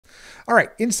All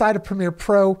right, inside of Premiere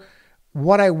Pro,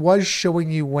 what I was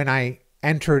showing you when I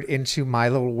entered into my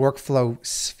little workflow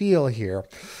sphere here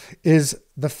is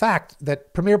the fact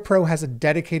that Premiere Pro has a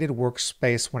dedicated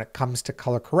workspace when it comes to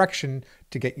color correction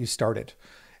to get you started.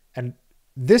 And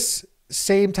this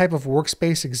same type of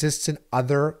workspace exists in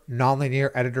other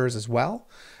nonlinear editors as well.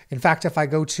 In fact, if I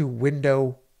go to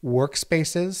Window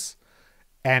Workspaces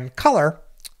and Color,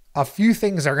 a few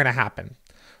things are going to happen.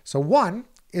 So one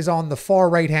is on the far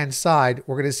right-hand side,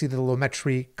 we're going to see the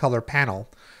Lumetri color panel.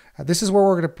 This is where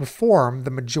we're going to perform the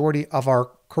majority of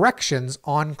our corrections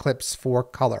on clips for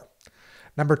color.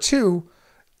 Number two,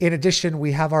 in addition,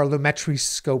 we have our Lumetri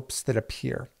scopes that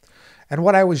appear. And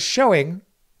what I was showing,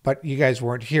 but you guys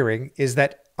weren't hearing, is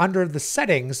that under the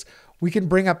settings, we can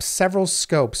bring up several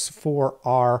scopes for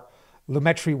our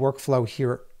Lumetri workflow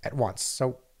here at once.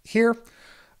 So here,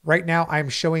 right now, I'm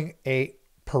showing a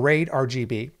parade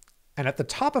RGB. And at the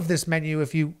top of this menu,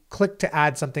 if you click to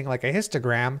add something like a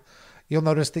histogram, you'll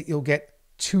notice that you'll get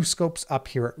two scopes up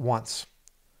here at once.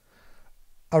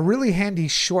 A really handy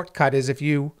shortcut is if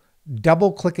you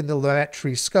double click into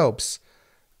Lumetri scopes,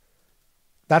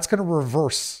 that's going to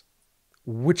reverse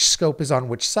which scope is on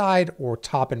which side, or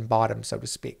top and bottom, so to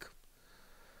speak.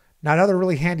 Now, another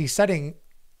really handy setting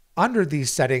under these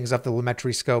settings of the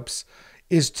Lumetri scopes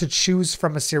is to choose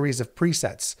from a series of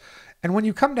presets. And when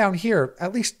you come down here,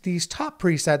 at least these top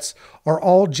presets are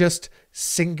all just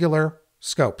singular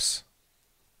scopes.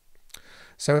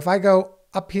 So if I go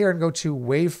up here and go to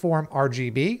Waveform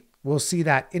RGB, we'll see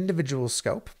that individual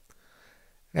scope.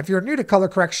 And if you're new to color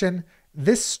correction,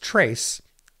 this trace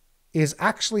is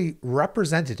actually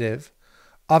representative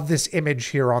of this image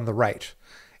here on the right.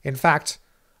 In fact,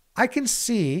 I can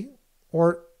see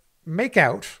or make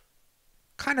out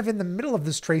kind of in the middle of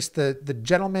this trace, the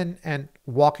gentleman and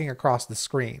walking across the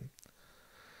screen.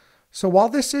 So while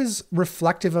this is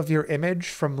reflective of your image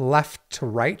from left to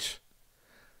right,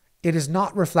 it is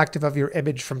not reflective of your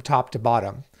image from top to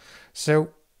bottom.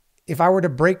 So if I were to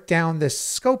break down this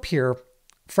scope here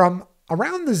from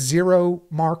around the 0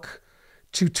 mark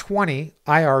to 20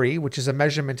 IRE, which is a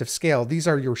measurement of scale, these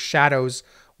are your shadows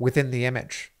within the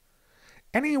image.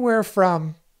 Anywhere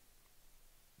from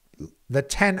the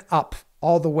 10 up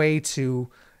all the way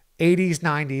to 80s,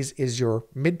 90s is your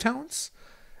midtones.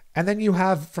 And then you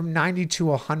have from 90 to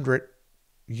 100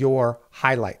 your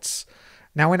highlights.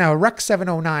 Now in a Rec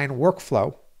 709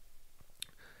 workflow,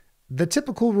 the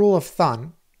typical rule of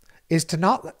thumb is to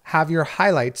not have your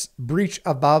highlights breach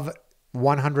above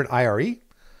 100 IRE,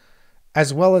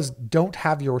 as well as don't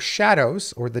have your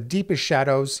shadows or the deepest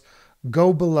shadows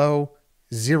go below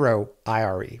 0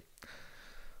 IRE.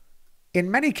 In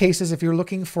many cases, if you're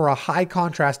looking for a high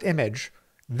contrast image,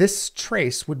 this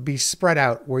trace would be spread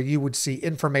out where you would see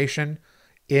information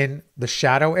in the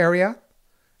shadow area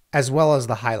as well as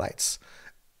the highlights.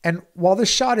 And while this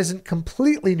shot isn't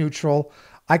completely neutral,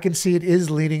 I can see it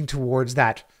is leaning towards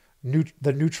that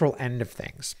the neutral end of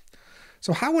things.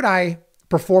 So how would I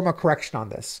perform a correction on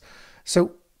this?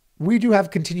 So we do have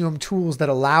Continuum tools that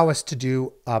allow us to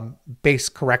do base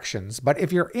corrections. But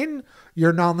if you're in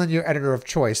your nonlinear editor of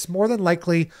choice, more than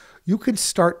likely you can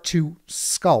start to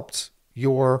sculpt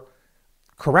your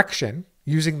correction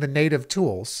using the native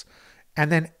tools.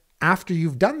 And then after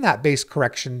you've done that base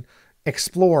correction,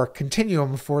 explore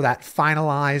Continuum for that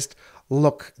finalized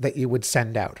look that you would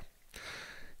send out.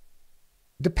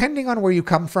 Depending on where you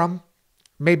come from,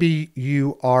 maybe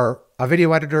you are a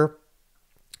video editor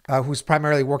who's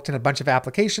primarily worked in a bunch of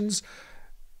applications.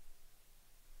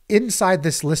 Inside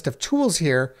this list of tools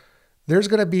here, there's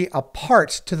going to be a part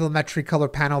to the Lumetri color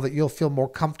panel that you'll feel more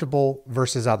comfortable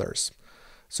versus others.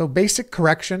 So basic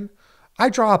correction, I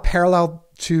draw a parallel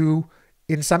to,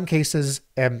 in some cases,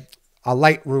 a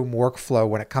Lightroom workflow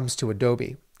when it comes to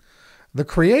Adobe. The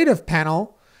creative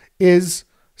panel is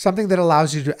something that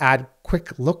allows you to add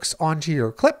quick looks onto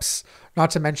your clips, not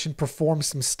to mention perform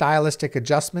some stylistic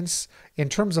adjustments in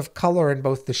terms of color in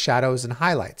both the shadows and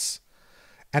highlights.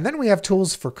 And then we have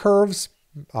tools for curves.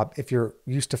 If you're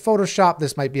used to Photoshop,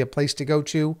 this might be a place to go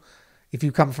to. If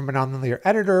you come from a nonlinear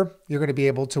editor, you're going to be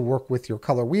able to work with your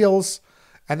color wheels,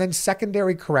 and then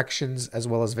secondary corrections as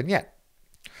well as vignette.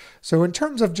 So in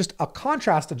terms of just a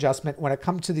contrast adjustment, when it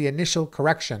comes to the initial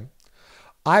correction,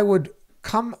 I would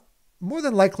more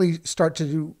than likely start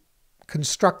to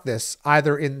construct this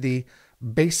either in the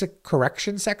basic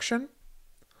correction section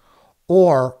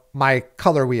or my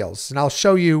color wheels. And I'll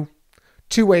show you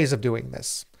two ways of doing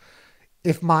this.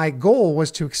 If my goal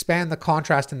was to expand the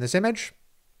contrast in this image,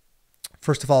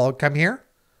 first of all, I'll come here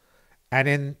and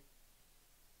in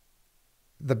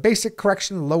the basic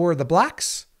correction, lower the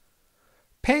blacks,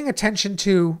 paying attention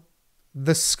to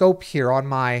the scope here on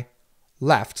my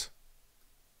left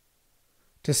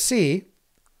to see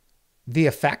the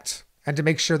effect and to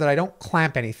make sure that I don't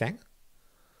clamp anything.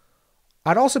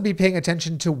 I'd also be paying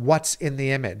attention to what's in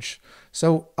the image.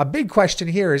 So a big question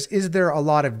here is there a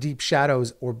lot of deep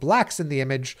shadows or blacks in the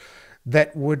image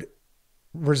that would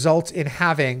result in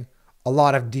having a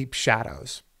lot of deep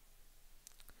shadows?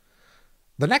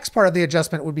 The next part of the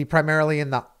adjustment would be primarily in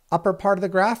the upper part of the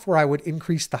graph, where I would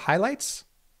increase the highlights.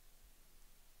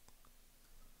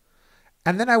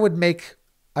 And then I would make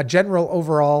a general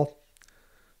overall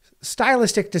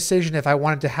stylistic decision if I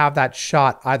wanted to have that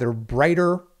shot either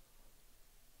brighter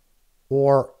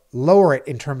or lower it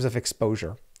in terms of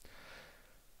exposure.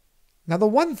 Now, the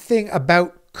one thing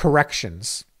about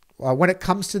corrections, when it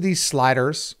comes to these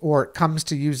sliders or it comes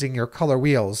to using your color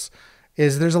wheels,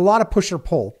 is there's a lot of push or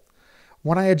pull.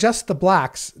 When I adjust the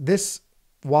blacks, this,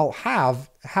 while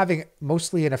having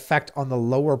mostly an effect on the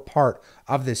lower part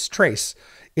of this trace,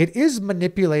 it is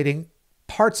manipulating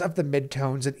parts of the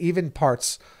midtones and even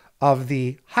parts of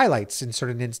the highlights in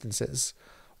certain instances.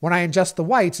 When I adjust the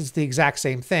whites, it's the exact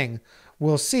same thing.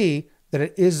 We'll see that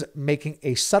it is making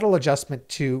a subtle adjustment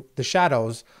to the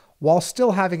shadows while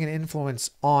still having an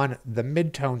influence on the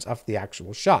midtones of the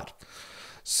actual shot.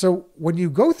 So when you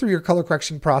go through your color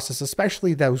correction process,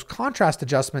 especially those contrast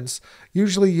adjustments,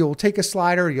 usually you'll take a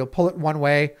slider, you'll pull it one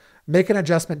way, make an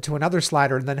adjustment to another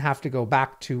slider, and then have to go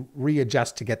back to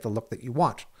readjust to get the look that you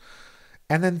want.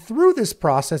 And then through this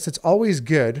process, it's always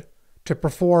good to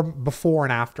perform before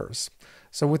and afters.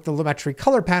 So with the Lumetri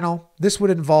color panel, this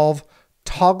would involve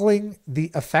toggling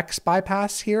the effects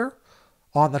bypass here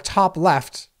on the top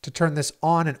left to turn this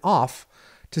on and off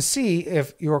to see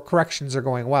if your corrections are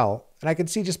going well. And I can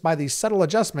see just by these subtle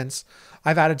adjustments,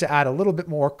 I've added to add a little bit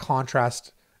more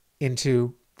contrast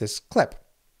into this clip.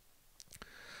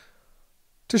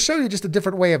 To show you just a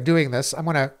different way of doing this, I'm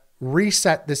going to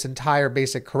reset this entire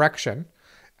basic correction.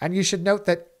 And you should note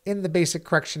that in the basic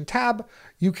correction tab,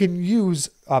 you can use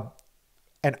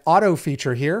an auto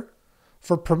feature here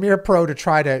for Premiere Pro to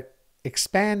try to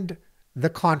expand the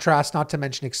contrast, not to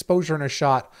mention exposure in a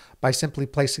shot, by simply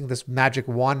placing this magic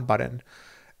wand button.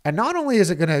 And not only is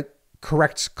it going to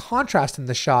correct contrast in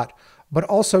the shot, but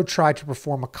also try to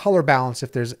perform a color balance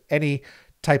if there's any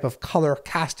type of color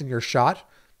cast in your shot.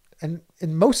 And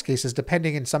in most cases,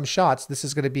 depending in some shots, this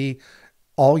is going to be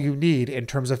all you need in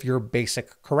terms of your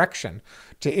basic correction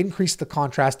to increase the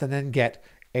contrast and then get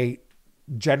a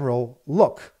general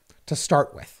look to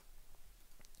start with.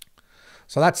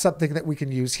 So that's something that we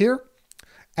can use here.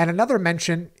 And another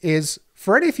mention is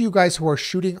for any of you guys who are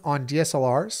shooting on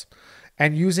DSLRs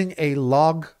and using a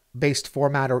log-based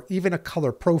format or even a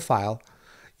color profile,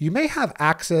 you may have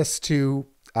access to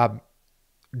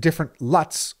different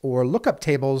LUTs or lookup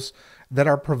tables that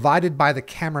are provided by the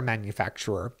camera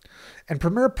manufacturer. And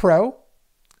Premiere Pro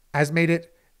has made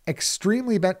it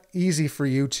extremely easy for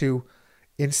you to,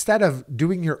 instead of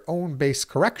doing your own base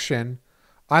correction,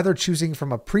 either choosing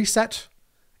from a preset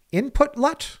input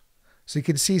LUT, so you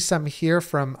can see some here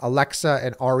from Alexa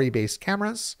and RE-based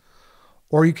cameras,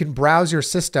 or you can browse your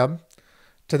system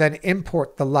to then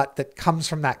import the LUT that comes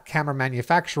from that camera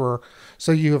manufacturer,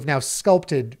 so you have now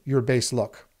sculpted your base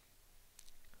look.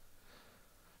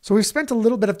 So we've spent a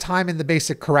little bit of time in the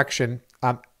basic correction,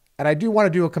 and I do want to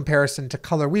do a comparison to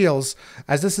color wheels,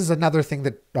 as this is another thing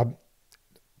that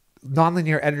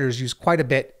nonlinear editors use quite a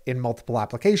bit in multiple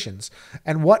applications,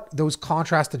 and what those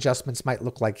contrast adjustments might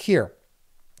look like here.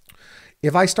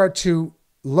 If I start to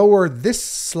lower this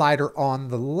slider on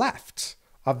the left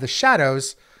of the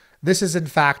shadows, this is in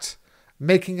fact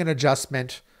making an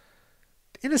adjustment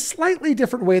in a slightly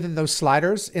different way than those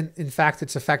sliders. In fact,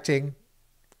 it's affecting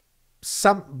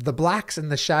the blacks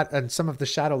and the shadow and some of the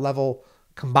shadow level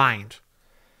combined.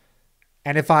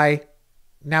 And if I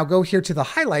now go here to the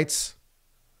highlights,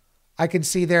 I can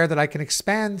see there that I can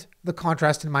expand the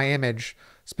contrast in my image,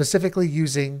 specifically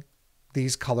using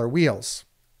these color wheels.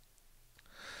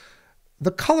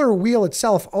 The color wheel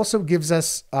itself also gives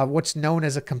us what's known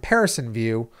as a comparison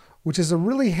view, which is a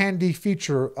really handy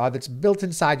feature that's built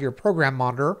inside your program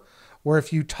monitor, where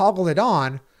if you toggle it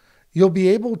on, you'll be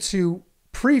able to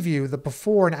preview the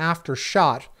before and after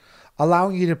shot,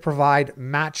 allowing you to provide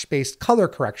match-based color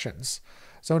corrections.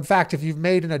 So in fact, if you've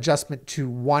made an adjustment to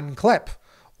one clip,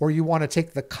 or you want to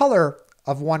take the color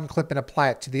of one clip and apply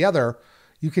it to the other,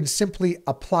 you can simply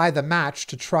apply the match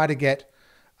to try to get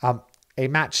a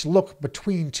match look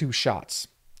between two shots.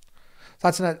 So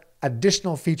that's an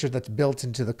additional feature that's built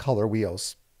into the color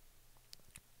wheels.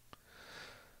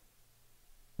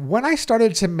 When I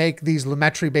started to make these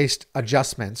Lumetri-based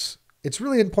adjustments, it's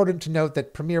really important to note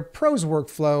that Premiere Pro's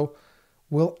workflow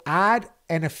will add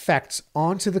an effect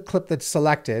onto the clip that's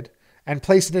selected and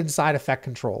place it inside effect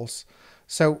controls.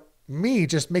 So me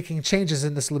just making changes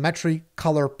in this Lumetri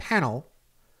color panel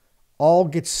all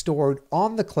gets stored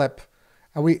on the clip.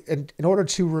 And in order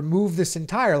to remove this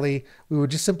entirely, we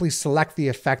would just simply select the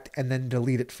effect and then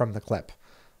delete it from the clip.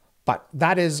 But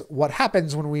that is what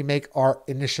happens when we make our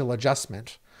initial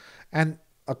adjustment. And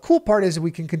a cool part is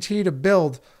we can continue to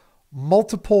build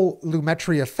multiple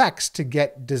Lumetri effects to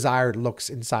get desired looks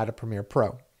inside of Premiere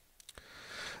Pro.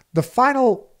 The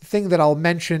final thing that I'll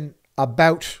mention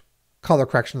about color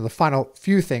correction, the final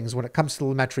few things when it comes to the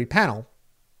Lumetri panel,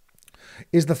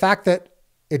 is the fact that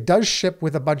it does ship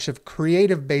with a bunch of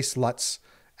creative-based LUTs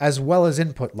as well as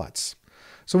input LUTs.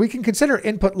 So we can consider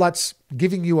input LUTs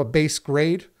giving you a base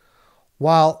grade,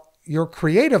 while your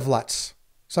creative LUTs,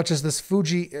 such as this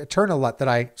Fuji Eternal LUT that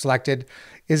I selected,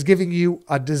 is giving you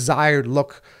a desired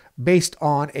look based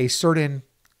on a certain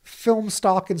film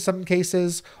stock in some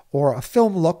cases, or a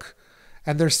film look.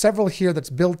 And there's several here that's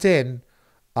built in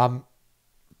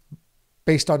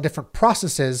based on different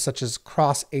processes, such as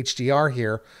cross HDR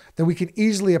here, that we can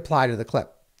easily apply to the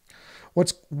clip.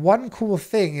 What's one cool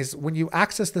thing is when you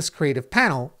access this creative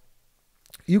panel,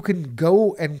 you can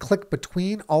go and click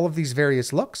between all of these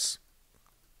various looks,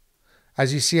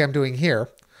 as you see I'm doing here.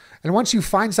 And once you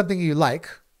find something you like,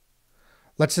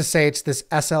 let's just say it's this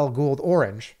SL Gold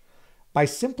Orange, by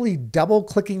simply double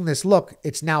clicking this look,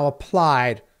 it's now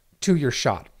applied to your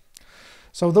shot.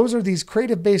 So those are these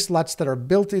creative-based LUTs that are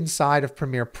built inside of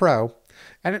Premiere Pro.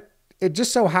 And it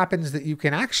just so happens that you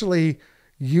can actually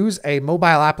use a mobile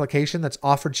application that's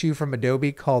offered to you from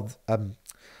Adobe called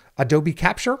Adobe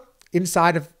Capture.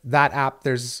 Inside of that app,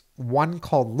 there's one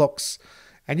called Looks.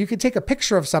 And you can take a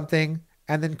picture of something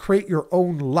and then create your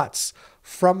own LUTs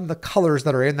from the colors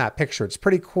that are in that picture. It's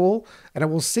pretty cool, and it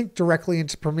will sync directly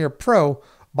into Premiere Pro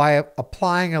by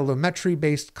applying a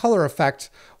Lumetri-based color effect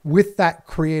with that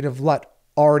creative LUT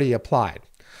already applied.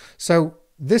 So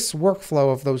this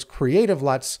workflow of those creative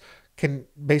LUTs can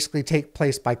basically take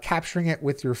place by capturing it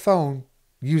with your phone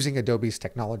using Adobe's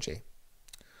technology.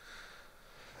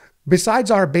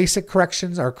 Besides our basic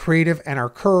corrections, our creative and our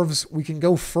curves, we can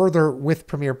go further with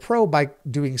Premiere Pro by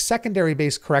doing secondary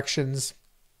based corrections.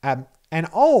 And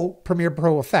all Premiere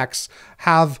Pro effects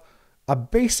have a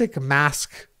basic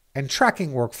mask and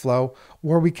tracking workflow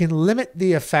where we can limit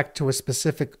the effect to a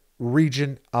specific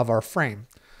region of our frame.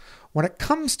 When it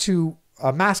comes to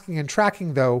masking and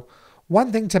tracking, though,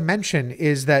 one thing to mention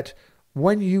is that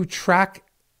when you track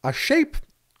a shape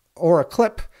or a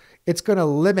clip, it's going to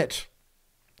limit,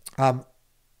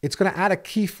 it's going to add a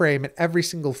keyframe at every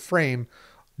single frame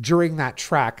during that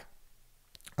track,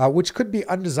 which could be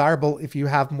undesirable if you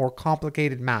have more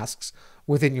complicated masks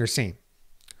within your scene.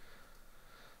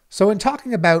 So in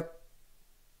talking about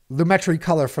Lumetri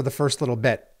color for the first little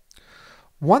bit,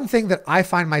 one thing that I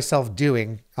find myself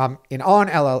doing in all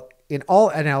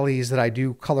NLEs that I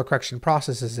do color correction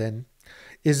processes in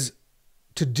is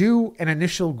to do an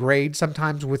initial grade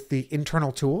sometimes with the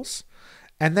internal tools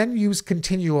and then use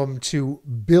Continuum to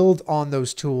build on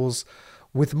those tools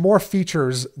with more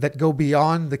features that go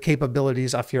beyond the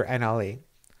capabilities of your NLE.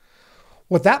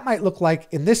 What that might look like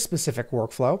in this specific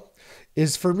workflow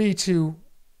is for me to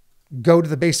go to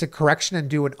the basic correction and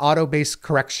do an auto-based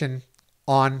correction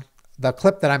on the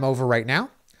clip that I'm over right now.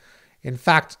 In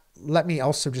fact, let me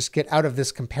also just get out of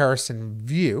this comparison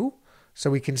view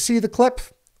so we can see the clip.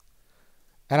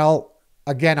 And I'll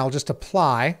just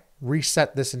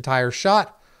reset this entire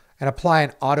shot and apply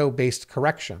an auto-based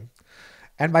correction.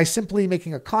 And by simply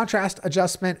making a contrast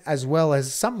adjustment as well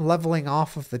as some leveling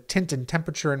off of the tint and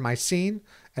temperature in my scene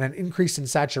and an increase in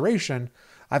saturation,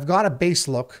 I've got a base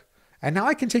look. And now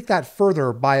I can take that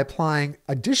further by applying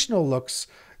additional looks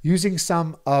using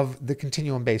some of the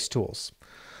Continuum-based tools.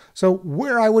 So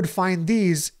where I would find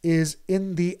these is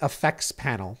in the effects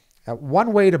panel.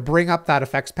 One way to bring up that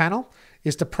effects panel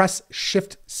is to press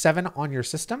Shift 7 on your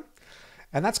system.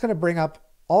 And that's going to bring up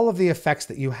all of the effects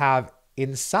that you have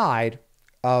inside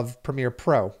of Premiere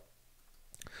Pro.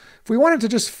 If we wanted to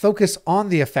just focus on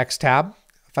the effects tab,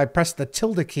 if I press the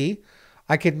tilde key,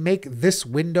 I can make this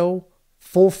window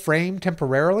full frame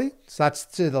temporarily. So that's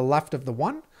to the left of the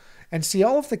one, and see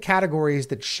all of the categories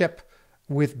that ship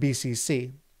with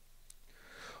BCC.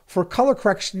 For color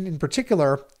correction in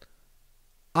particular,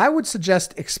 I would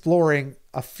suggest exploring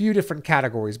a few different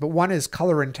categories, but one is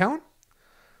color and tone,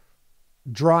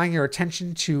 drawing your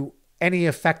attention to any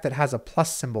effect that has a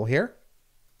plus symbol here.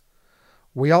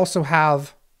 We also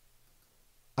have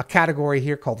a category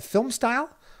here called film style,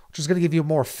 which is going to give you a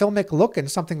more filmic look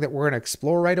and something that we're going to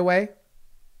explore right away,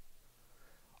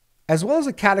 as well as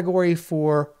a category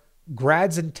for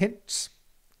grads and tints,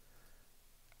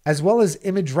 as well as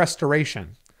image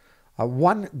restoration.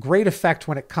 One great effect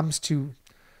when it comes to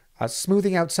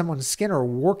smoothing out someone's skin or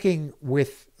working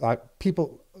with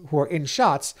people who are in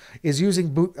shots is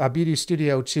using Beauty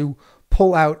Studio to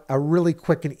pull out a really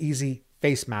quick and easy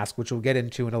face mask, which we'll get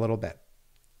into in a little bit.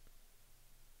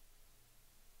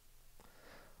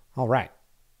 All right.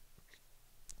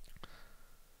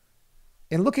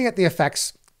 In looking at the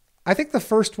effects, I think the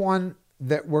first one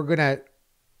that we're going to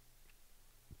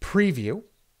preview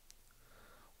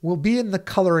will be in the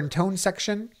color and tone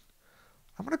section.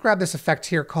 I'm going to grab this effect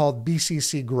here called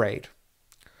BCC Grade.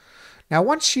 Now,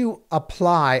 once you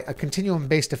apply a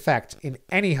continuum-based effect in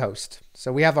any host,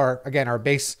 so we have our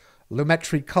base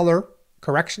Lumetri color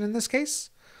correction in this case,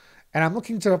 and I'm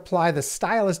looking to apply the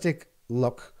stylistic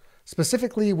look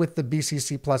specifically with the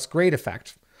BCC plus grade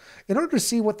effect. In order to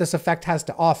see what this effect has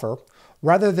to offer,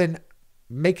 rather than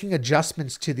making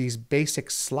adjustments to these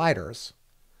basic sliders,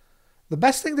 the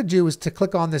best thing to do is to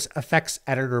click on this effects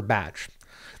editor badge.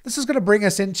 This is going to bring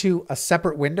us into a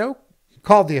separate window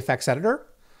called the effects editor,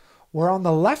 where on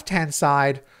the left-hand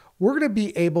side, we're going to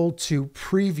be able to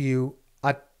preview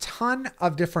a ton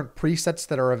of different presets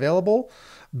that are available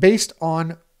based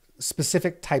on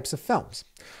specific types of films.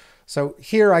 So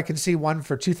here I can see one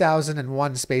for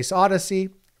 2001 Space Odyssey.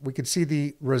 We can see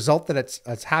the result that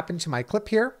it's happened to my clip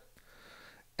here.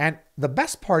 And the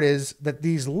best part is that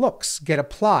these looks get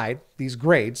applied, these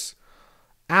grades,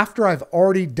 after I've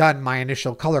already done my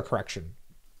initial color correction.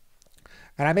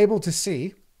 And I'm able to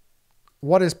see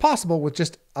what is possible with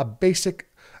just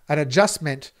an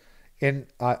adjustment in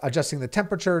adjusting the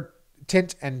temperature,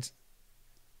 tint, and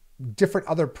different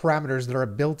other parameters that are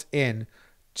built in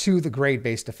to the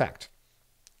grade-based effect.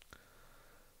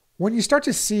 When you start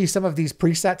to see some of these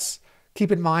presets,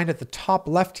 keep in mind at the top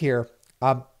left here,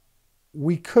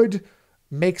 we could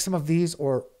make some of these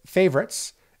or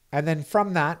favorites, and then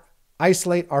from that,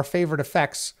 isolate our favorite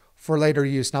effects for later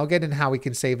use. And I'll get into how we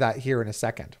can save that here in a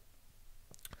second.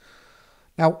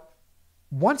 Now,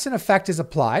 once an effect is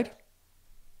applied,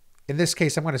 in this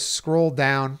case, I'm going to scroll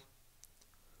down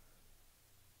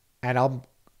and I'll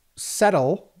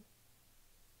settle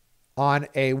on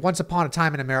a Once Upon a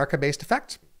Time in America based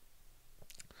effect.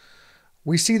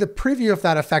 We see the preview of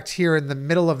that effect here in the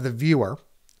middle of the viewer.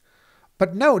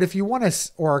 But note, if you want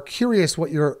to or are curious what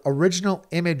your original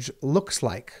image looks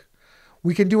like,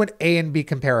 we can do an A and B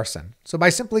comparison. So by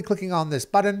simply clicking on this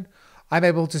button, I'm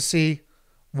able to see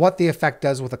what the effect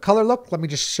does with a color look. Let me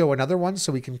just show another one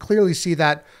so we can clearly see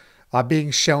that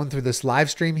being shown through this live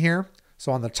stream here.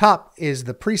 So on the top is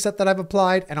the preset that I've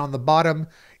applied, and on the bottom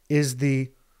is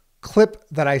the clip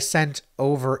that I sent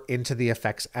over into the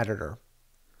effects editor.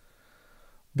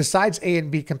 Besides A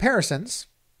and B comparisons,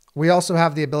 we also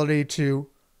have the ability to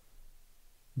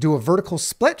do a vertical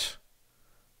split,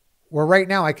 where right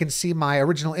now I can see my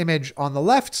original image on the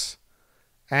left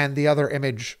and the other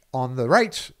image on the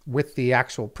right with the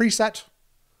actual preset.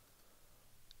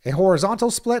 A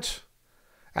horizontal split.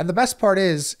 And the best part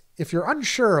is, if you're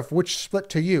unsure of which split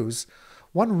to use,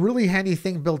 one really handy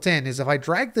thing built in is if I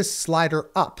drag this slider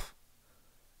up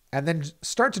and then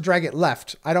start to drag it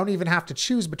left, I don't even have to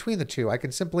choose between the two. I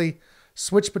can simply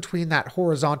switch between that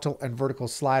horizontal and vertical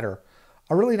slider.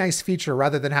 A really nice feature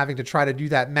rather than having to try to do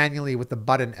that manually with the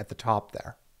button at the top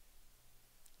there.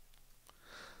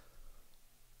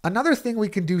 Another thing we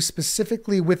can do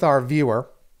specifically with our viewer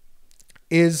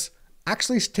is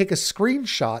actually take a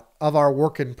screenshot of our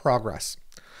work in progress.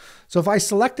 So if I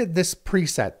selected this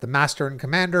preset, the Master and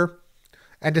Commander,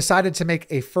 and decided to make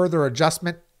a further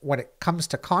adjustment when it comes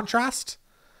to contrast,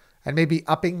 and maybe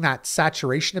upping that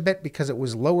saturation a bit because it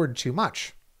was lowered too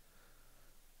much,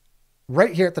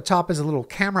 right here at the top is a little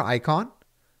camera icon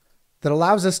that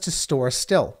allows us to store a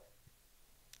still.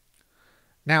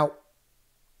 Now,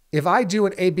 if I do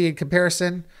an A-B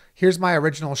comparison, here's my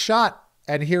original shot,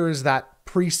 and here is that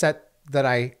preset that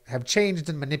I have changed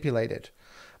and manipulated.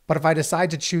 But if I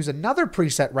decide to choose another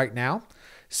preset right now,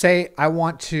 say I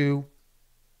want to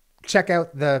check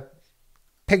out the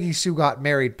Peggy Sue Got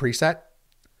Married preset,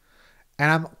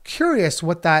 and I'm curious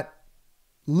what that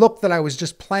look that I was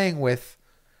just playing with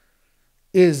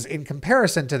is in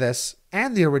comparison to this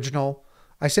and the original,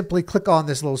 I simply click on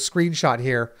this little screenshot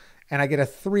here and I get a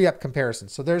 3-up comparison.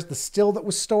 So there's the still that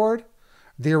was stored,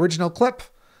 the original clip,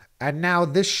 and now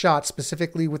this shot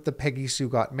specifically with the Peggy Sue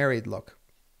Got Married look.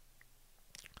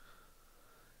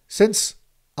 Since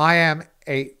I am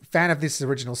a fan of this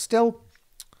original still,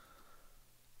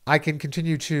 I can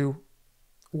continue to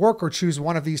work or choose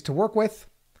one of these to work with,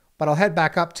 but I'll head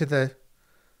back up to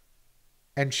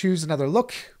and choose another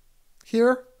look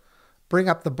here, bring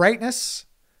up the brightness,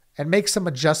 and make some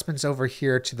adjustments over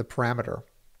here to the parameter.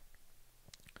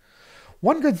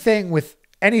 One good thing with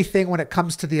anything when it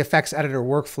comes to the effects editor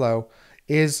workflow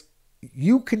is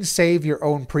you can save your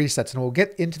own presets, and we'll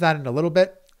get into that in a little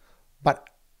bit. But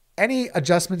any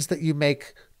adjustments that you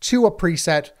make to a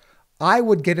preset, I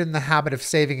would get in the habit of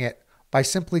saving it by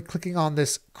simply clicking on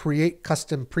this Create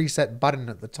Custom Preset button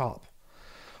at the top.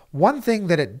 One thing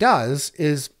that it does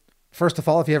is, first of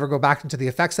all, if you ever go back into the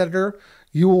effects editor,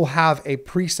 you will have a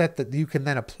preset that you can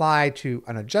then apply to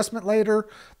an adjustment later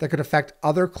that could affect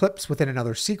other clips within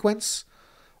another sequence.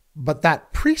 But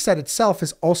that preset itself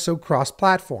is also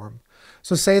cross-platform.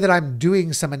 So say that I'm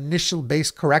doing some initial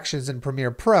base corrections in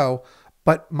Premiere Pro,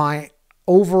 but my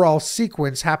overall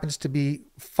sequence happens to be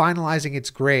finalizing its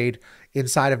grade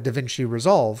inside of DaVinci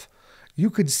Resolve. You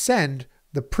could send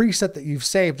the preset that you've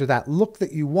saved or that look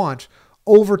that you want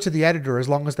over to the editor as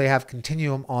long as they have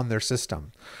Continuum on their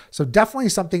system. So definitely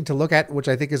something to look at, which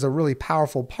I think is a really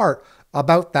powerful part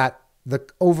about the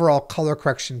overall color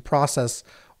correction process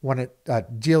when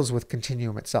it deals with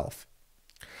Continuum itself.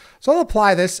 So I'll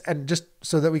apply this, and just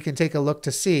so that we can take a look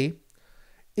to see,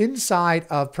 inside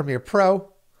of Premiere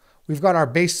Pro, we've got our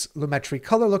base Lumetri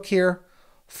color look here,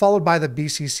 followed by the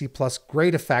BCC Plus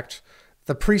grade effect,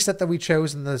 the preset that we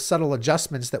chose and the subtle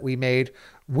adjustments that we made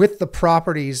with the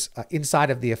properties inside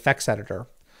of the effects editor.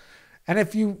 And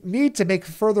if you need to make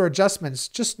further adjustments,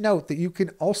 just note that you can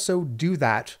also do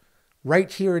that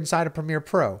right here inside of Premiere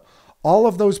Pro. All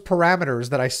of those parameters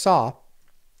that I saw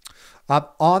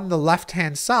up on the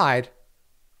left-hand side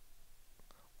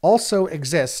also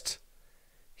exist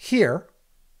here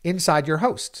inside your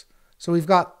host. So we've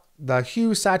got the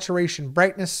hue, saturation,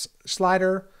 brightness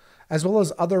slider, as well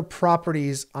as other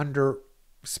properties under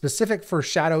specific for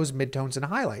shadows, midtones, and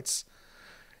highlights.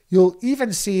 You'll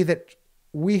even see that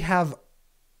we have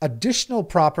additional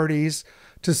properties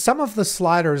to some of the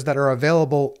sliders that are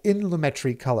available in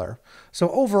Lumetri Color. So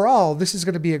overall, this is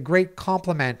going to be a great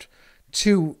complement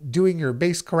to doing your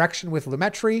base correction with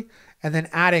Lumetri and then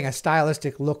adding a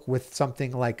stylistic look with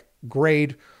something like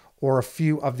grade or a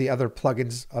few of the other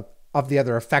plugins of the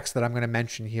other effects that I'm going to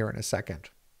mention here in a second.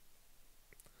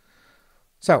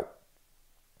 So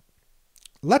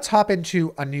let's hop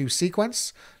into a new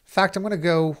sequence. In fact, I'm going to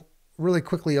go really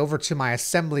quickly over to my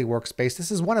assembly workspace.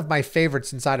 This is one of my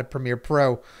favorites inside of Premiere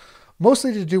Pro,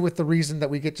 mostly to do with the reason that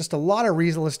we get just a lot of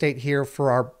real estate here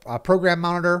for our program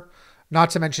monitor. Not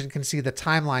to mention, you can see the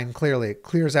timeline clearly. It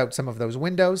clears out some of those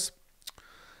windows.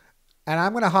 And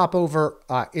I'm going to hop over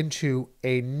into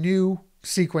a new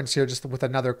sequence here, just with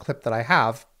another clip that I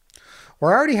have,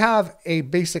 where I already have a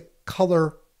basic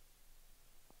color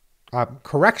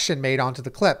correction made onto the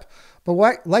clip, but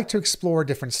I like to explore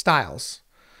different styles.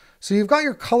 So you've got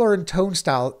your color and tone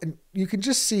style, and you can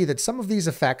just see that some of these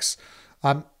effects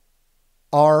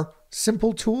are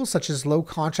simple tools such as low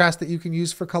contrast that you can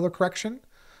use for color correction.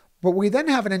 But we then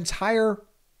have an entire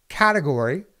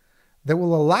category that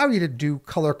will allow you to do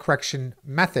color correction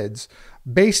methods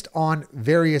based on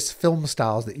various film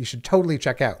styles that you should totally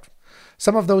check out.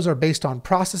 Some of those are based on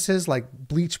processes like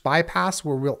bleach bypass,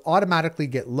 where we'll automatically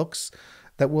get looks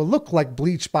that will look like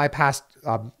bleach bypass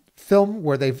film,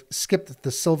 where they've skipped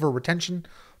the silver retention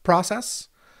process.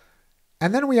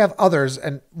 And then we have others,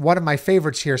 and one of my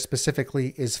favorites here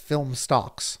specifically is film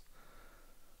stocks.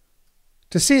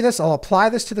 To see this, I'll apply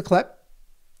this to the clip.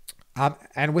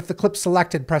 And with the clip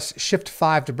selected, press Shift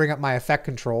 5 to bring up my effect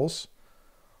controls,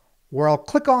 where I'll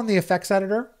click on the effects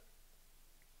editor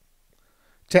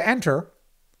to enter,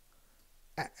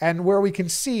 and where we can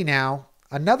see now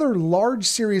another large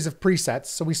series of presets.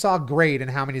 So we saw grade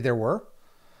and how many there were.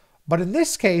 But in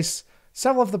this case,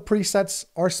 several of the presets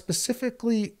are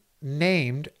specifically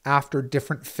named after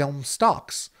different film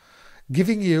stocks,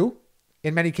 giving you,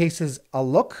 in many cases, a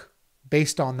look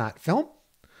based on that film,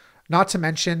 not to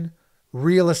mention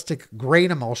realistic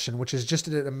grain emulsion, which is just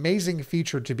an amazing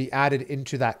feature to be added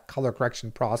into that color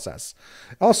correction process.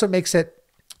 It also makes it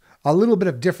a little bit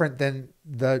of different than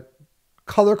the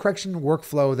color correction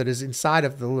workflow that is inside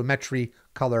of the Lumetri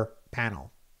Color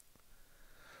panel.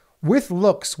 With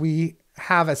looks, we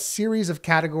have a series of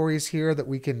categories here that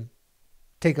we can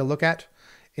take a look at,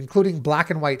 including black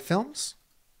and white films,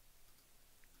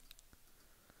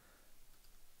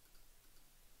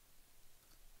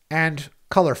 and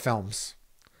color films.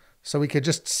 So we could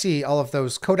just see all of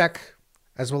those Kodak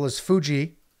as well as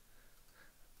Fuji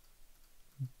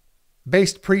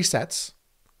based presets.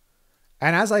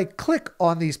 And as I click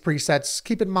on these presets,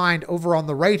 keep in mind over on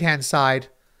the right hand side,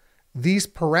 these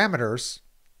parameters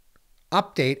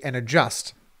update and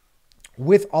adjust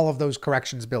with all of those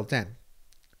corrections built in.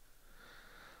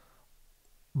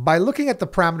 by looking at the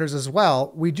parameters as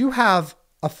well, we do have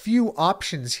a few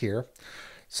options here.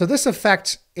 So this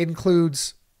effect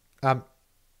includes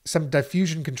some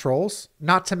diffusion controls,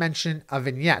 not to mention a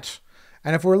vignette.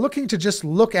 And if we're looking to just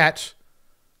look at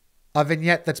a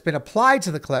vignette that's been applied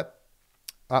to the clip,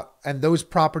 and those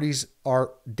properties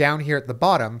are down here at the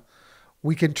bottom,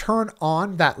 we can turn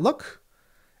on that look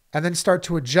and then start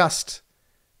to adjust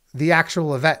the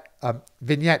actual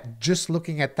vignette just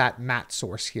looking at that matte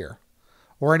source here,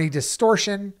 or any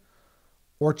distortion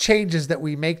or changes that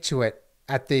we make to it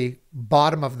at the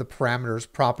bottom of the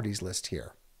parameters properties list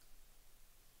here.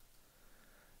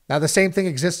 Now the same thing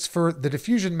exists for the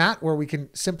diffusion matte, where we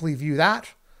can simply view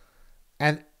that,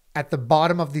 and at the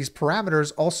bottom of these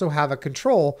parameters also have a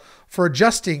control for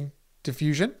adjusting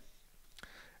diffusion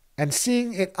and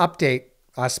seeing it update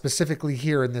specifically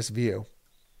here in this view.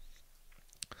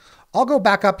 I'll go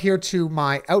back up here to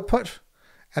my output,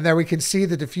 and there we can see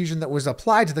the diffusion that was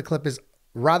applied to the clip is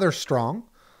rather strong.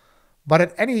 But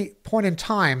at any point in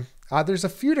time, there's a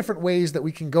few different ways that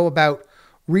we can go about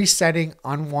resetting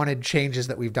unwanted changes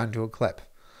that we've done to a clip.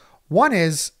 One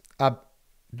is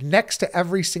next to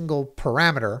every single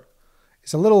parameter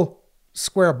is a little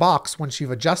square box once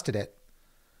you've adjusted it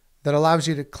that allows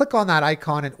you to click on that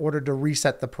icon in order to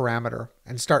reset the parameter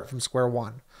and start from square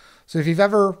one. So if you've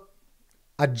ever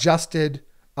adjusted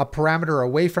a parameter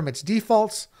away from its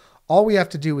defaults, all we have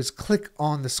to do is click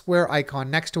on the square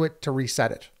icon next to it to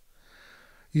reset it.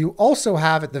 You also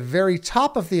have at the very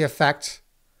top of the effect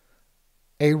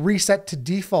a reset to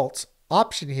defaults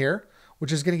option here,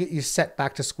 which is going to get you set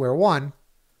back to square one,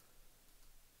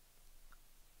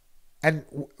 and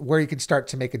where you can start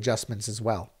to make adjustments as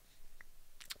well.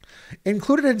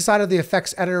 Included inside of the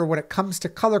effects editor when it comes to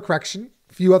color correction,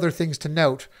 a few other things to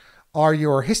note are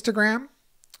your histogram,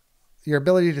 your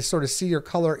ability to sort of see your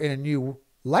color in a new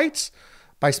light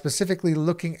by specifically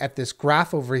looking at this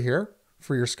graph over here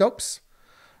for your scopes,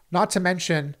 not to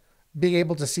mention being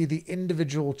able to see the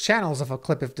individual channels of a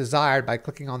clip if desired by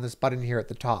clicking on this button here at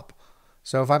the top.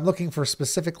 So if I'm looking for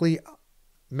specifically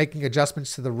making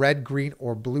adjustments to the red, green,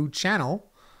 or blue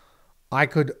channel, I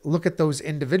could look at those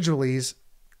individually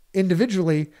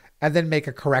and then make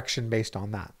a correction based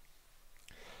on that.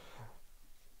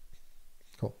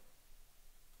 Cool.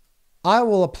 I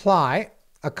will apply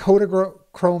a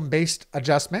Kodachrome based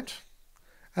adjustment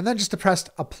and then just to press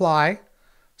apply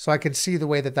so I can see the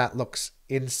way that that looks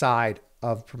inside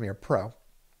of Premiere Pro.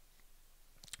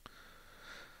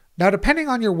 Now, depending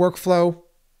on your workflow,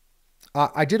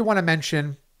 I did want to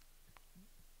mention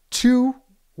two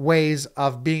ways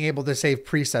of being able to save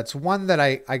presets. One that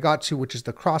I got to, which is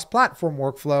the cross-platform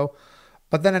workflow,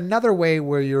 but then another way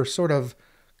where you're sort of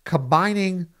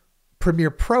combining Premiere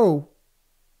Pro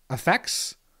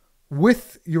effects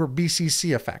with your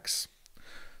BCC effects.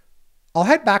 I'll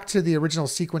head back to the original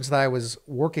sequence that I was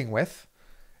working with.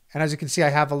 And as you can see, I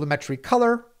have a Lumetri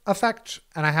color effect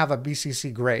and I have a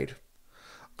BCC grade.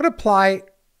 I'm going to apply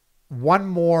one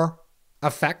more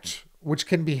effect, which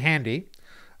can be handy.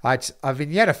 It's a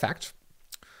vignette effect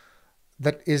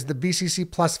that is the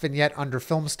BCC plus vignette under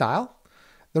film style.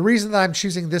 The reason that I'm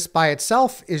choosing this by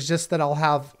itself is just that I'll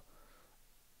have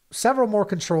several more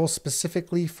controls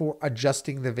specifically for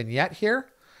adjusting the vignette here,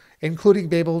 including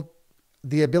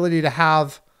the ability to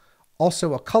have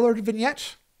also a colored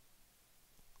vignette.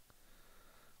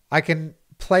 I can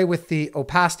play with the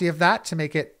opacity of that to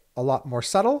make it a lot more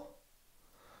subtle,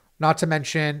 not to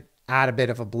mention add a bit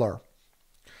of a blur.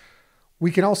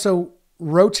 We can also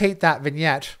rotate that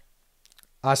vignette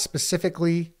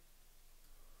specifically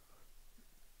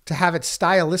to have it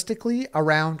stylistically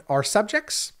around our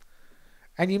subjects.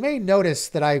 And you may notice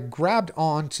that I grabbed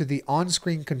onto the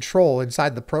on-screen control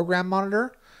inside the program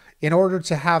monitor in order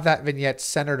to have that vignette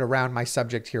centered around my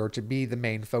subject here, to be the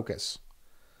main focus.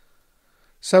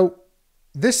 So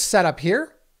this setup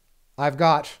here, I've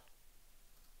got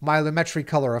my Lumetri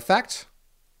color effect,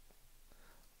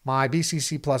 my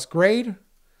BCC plus grade,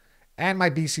 and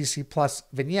my BCC plus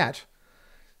vignette.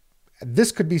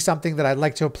 This could be something that I'd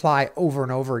like to apply over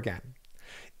and over again.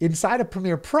 Inside of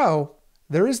Premiere Pro,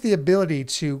 there is the ability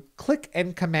to click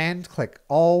and command click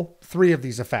all three of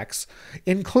these effects,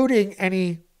 including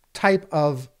any type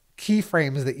of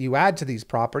keyframes that you add to these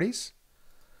properties,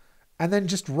 and then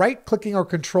just right clicking or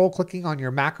control clicking on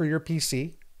your Mac or your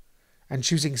PC and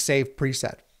choosing Save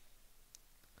Preset.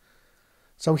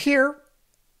 So here,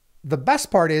 the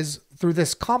best part is through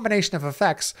this combination of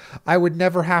effects, I would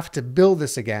never have to build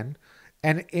this again.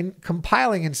 And in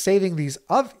compiling and saving these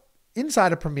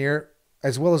inside of Premiere,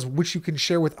 as well as which you can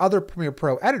share with other Premiere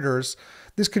Pro editors,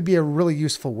 this could be a really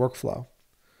useful workflow.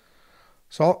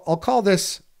 So I'll call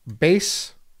this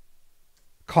base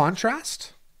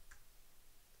contrast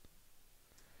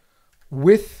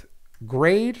with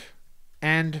grade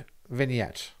and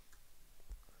vignette.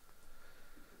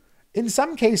 In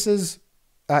some cases,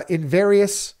 in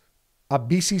various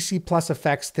BCC Plus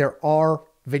effects, there are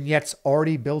vignettes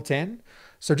already built in.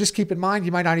 So just keep in mind,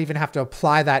 you might not even have to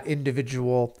apply that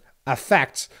individual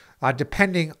effect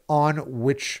depending on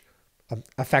which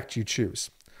effect you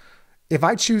choose. If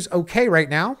I choose OK right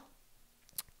now,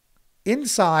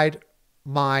 inside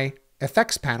my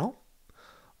effects panel,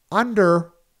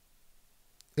 under,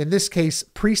 in this case,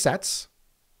 presets,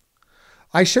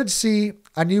 I should see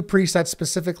a new preset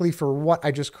specifically for what I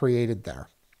just created there.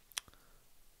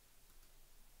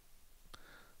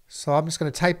 So I'm just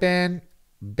going to type in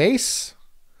base,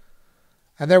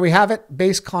 and there we have it,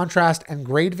 base, contrast, and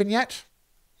grade vignette,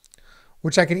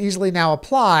 which I can easily now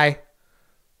apply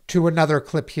to another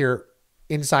clip here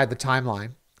inside the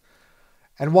timeline.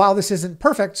 And while this isn't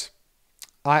perfect,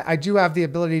 I do have the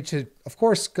ability to, of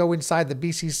course, go inside the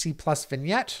BCC Plus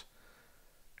vignette,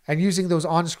 and using those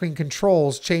on-screen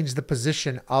controls, change the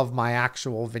position of my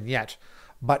actual vignette.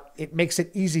 But it makes it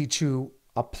easy to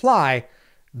apply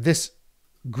this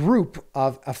group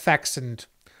of effects and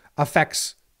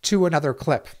effects to another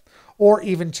clip, or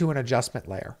even to an adjustment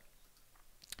layer.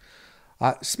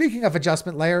 Speaking of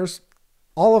adjustment layers,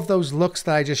 all of those looks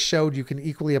that I just showed, you can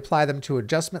equally apply them to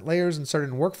adjustment layers in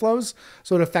certain workflows,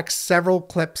 so it affects several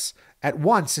clips at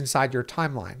once inside your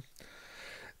timeline.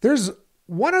 There's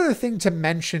one other thing to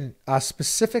mention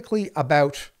specifically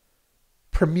about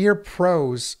Premiere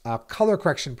Pro's color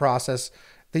correction process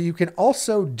that you can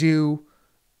also do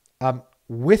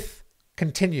with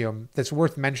Continuum that's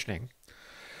worth mentioning.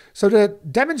 So to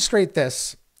demonstrate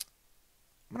this,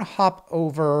 I'm going to hop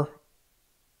over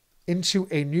into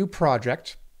a new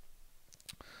project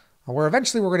where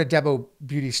eventually we're going to demo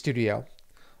Beauty Studio.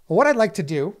 Well, what I'd like to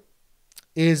do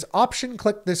is option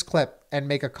click this clip and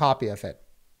make a copy of it.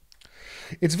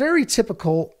 It's very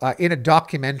typical in a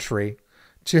documentary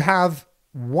to have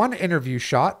one interview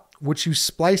shot, which you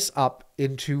splice up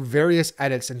into various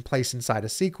edits and place inside a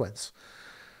sequence.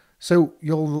 So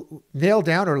you'll nail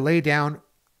down or lay down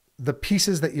the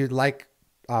pieces that you'd like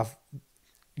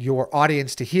your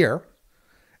audience to hear.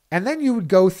 And then you would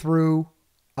go through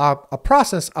a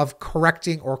process of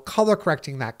correcting or color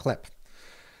correcting that clip.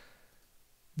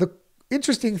 The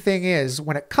interesting thing is,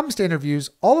 when it comes to interviews,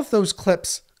 all of those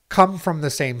clips come from the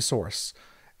same source.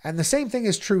 And the same thing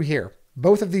is true here.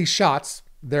 Both of these shots,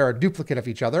 they're a duplicate of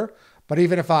each other. But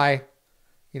even if I,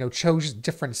 chose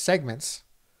different segments,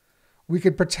 we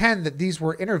could pretend that these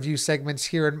were interview segments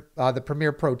here in the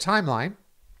Premiere Pro timeline.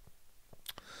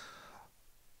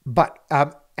 But,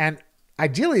 and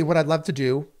ideally what I'd love to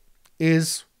do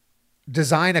is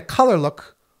design a color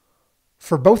look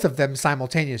for both of them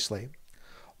simultaneously.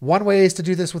 One way is to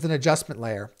do this with an adjustment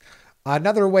layer.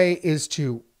 Another way is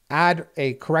to add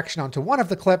a correction onto one of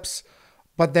the clips,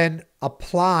 but then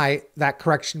apply that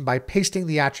correction by pasting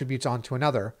the attributes onto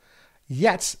another.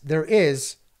 Yet there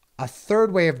is a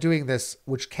third way of doing this,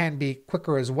 which can be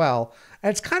quicker as well.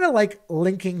 And it's kind of like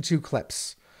linking two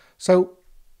clips. So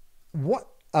what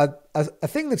a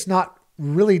thing that's not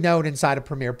really known inside of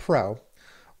Premiere Pro,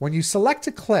 when you select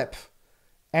a clip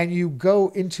and you go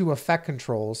into effect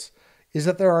controls, is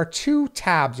that there are two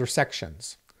tabs or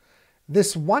sections.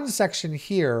 This one section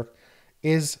here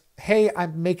is, hey,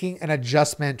 I'm making an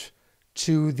adjustment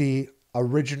to the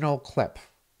original clip.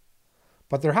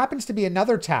 But there happens to be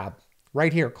another tab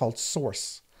right here called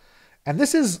Source. And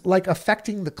this is like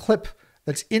affecting the clip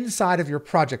that's inside of your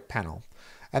project panel.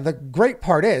 And the great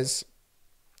part is,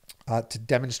 to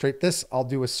demonstrate this, I'll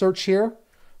do a search here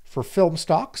for film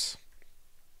stocks.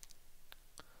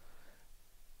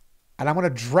 And I'm going to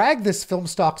drag this film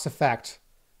stocks effect,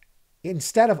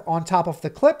 instead of on top of the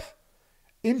clip,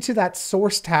 into that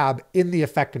source tab in the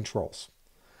effect controls.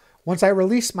 Once I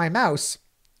release my mouse,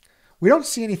 we don't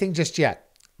see anything just yet.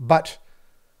 But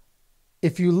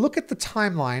if you look at the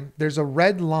timeline, there's a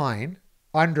red line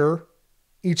under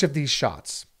each of these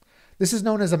shots. This is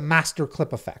known as a master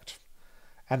clip effect.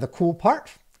 And the cool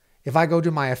part, if I go to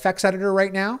my effects editor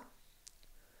right now,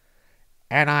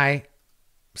 and I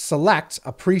select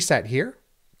a preset here,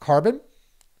 carbon,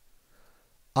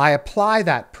 I apply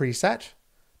that preset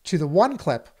to the one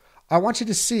clip. I want you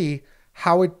to see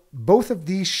how both of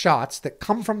these shots that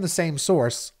come from the same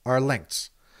source are linked.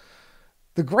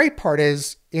 The great part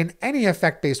is, in any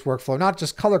effect-based workflow, not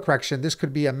just color correction, this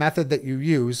could be a method that you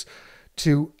use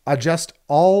to adjust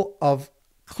all of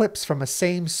clips from a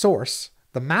same source,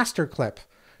 the master clip,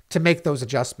 to make those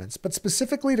adjustments. But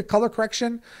specifically to color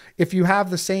correction, if you have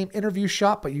the same interview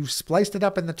shot, but you've spliced it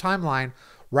up in the timeline,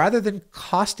 rather than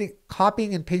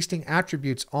copying and pasting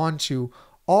attributes onto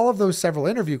all of those several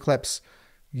interview clips,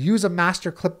 use a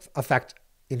master clip effect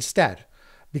instead.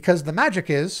 Because the magic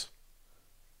is,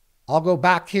 I'll go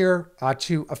back here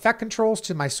to effect controls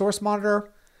to my source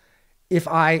monitor. If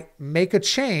I make a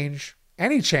change,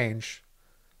 any change,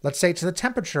 let's say to the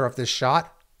temperature of this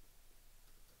shot,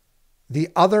 the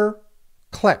other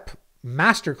clip,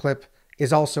 master clip,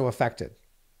 is also affected.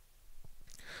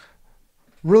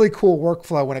 Really cool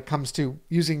workflow when it comes to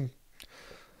using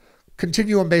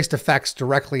continuum-based effects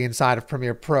directly inside of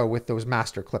Premiere Pro with those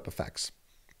master clip effects.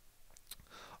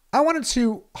 I wanted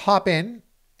to hop in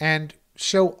and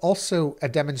show also a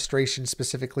demonstration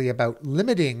specifically about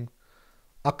limiting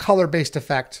a color-based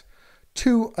effect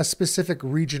to a specific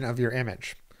region of your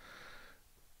image.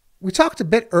 We talked a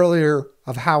bit earlier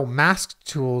of how mask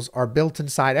tools are built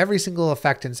inside every single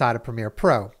effect inside of Premiere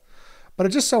Pro, but it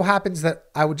just so happens that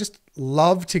I would just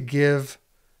love to give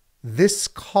this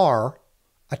car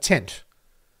a tint.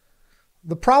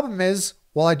 The problem is,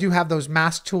 while I do have those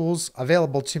mask tools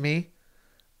available to me,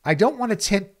 I don't want to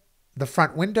tint the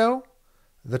front window,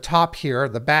 the top here,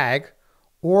 the bag,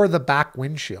 or the back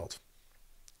windshield.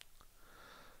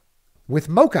 With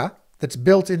Mocha, that's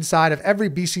built inside of every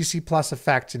BCC Plus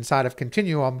effect inside of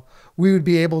Continuum, we would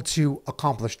be able to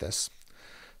accomplish this.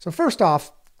 So first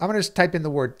off, I'm going to just type in the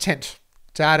word tint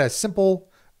to add a simple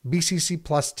BCC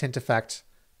Plus tint effect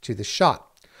to the shot.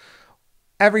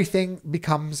 Everything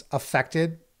becomes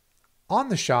affected on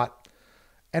the shot.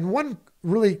 And one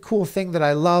really cool thing that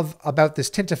I love about this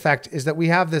tint effect is that we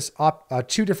have this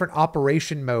two different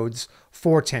operation modes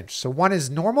for tint. So one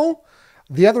is normal,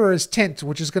 the other is tint,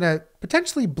 which is going to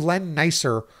potentially blend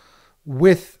nicer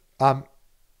with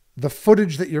the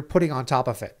footage that you're putting on top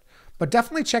of it. But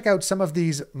definitely check out some of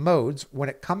these modes when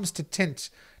it comes to tint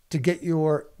to get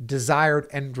your desired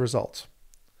end result.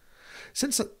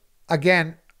 Since,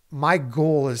 again, my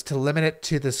goal is to limit it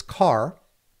to this car,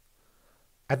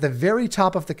 at the very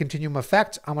top of the Continuum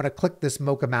effect, I'm going to click this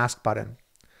Mocha Mask button.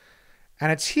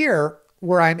 And it's here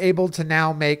where I'm able to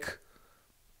now make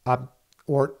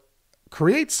or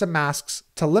create some masks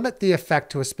to limit the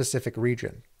effect to a specific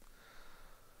region.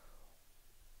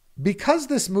 Because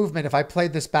this movement, if I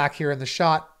played this back here in the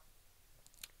shot,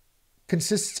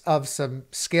 consists of some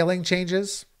scaling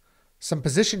changes, some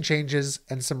position changes,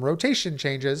 and some rotation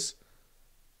changes,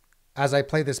 as I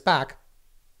play this back,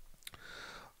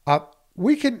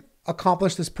 we can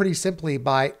accomplish this pretty simply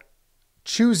by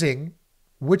choosing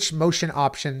which motion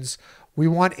options we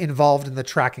want involved in the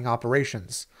tracking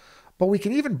operations. But we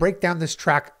can even break down this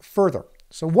track further.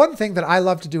 So one thing that I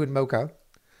love to do in Mocha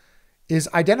is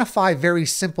identify very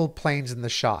simple planes in the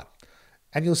shot.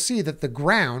 And you'll see that the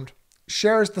ground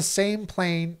shares the same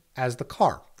plane as the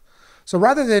car. So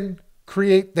rather than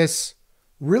create this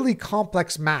really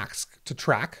complex mask to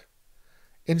track,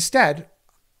 instead,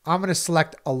 I'm going to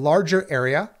select a larger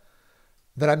area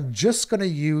that I'm just going to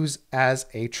use as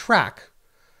a track.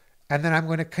 And then I'm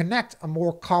going to connect a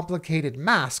more complicated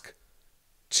mask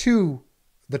to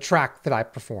the track that I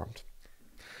performed.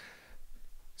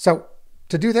 So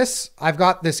to do this, I've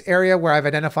got this area where I've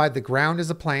identified the ground as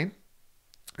a plane.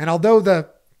 And although the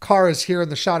car is here in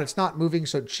the shot, it's not moving,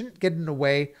 so it shouldn't get in the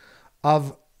way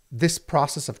of this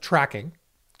process of tracking.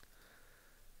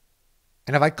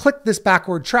 And if I click this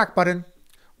backward track button,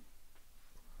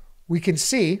 we can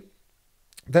see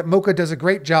that Mocha does a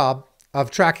great job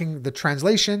of tracking the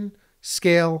translation,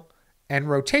 scale, and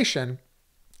rotation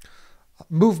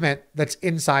movement that's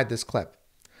inside this clip.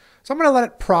 So I'm going to let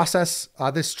it process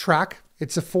this track.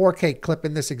 It's a 4K clip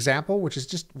in this example, which is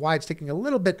just why it's taking a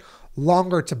little bit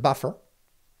longer to buffer.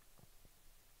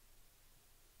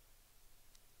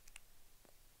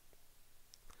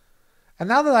 And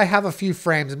now that I have a few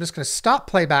frames, I'm just going to stop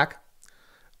playback.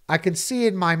 I can see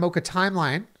in my Mocha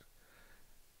timeline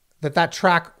that that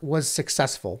track was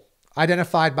successful,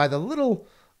 identified by the little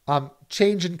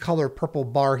change in color purple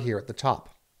bar here at the top.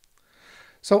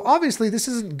 So obviously this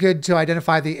isn't good to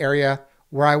identify the area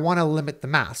where I want to limit the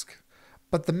mask.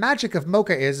 But the magic of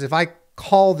Mocha is if I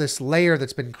call this layer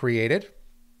that's been created,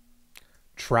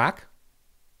 track,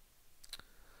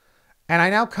 and I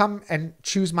now come and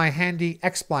choose my handy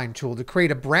X-spline tool to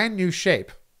create a brand new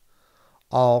shape.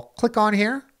 I'll click on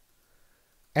here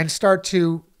and start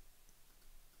to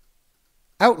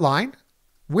outline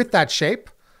with that shape.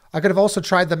 I could have also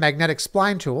tried the magnetic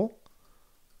spline tool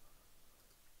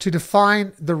to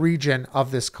define the region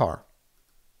of this car.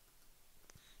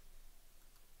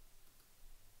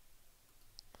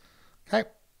 Okay,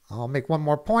 I'll make one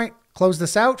more point, close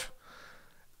this out.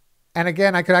 And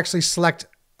again, I could actually select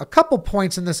a couple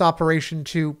points in this operation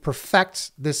to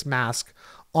perfect this mask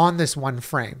on this one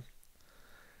frame.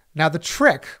 Now the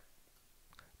trick,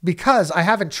 because I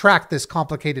haven't tracked this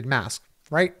complicated mask,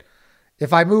 right?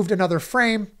 If I moved another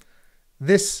frame,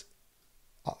 this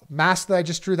mask that I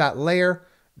just drew, that layer,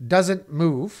 doesn't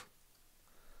move.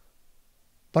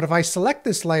 But if I select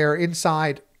this layer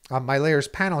inside my layers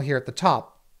panel here at the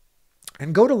top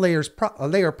and go to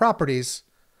layer properties,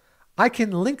 I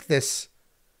can link this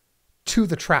to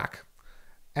the track.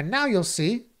 And now you'll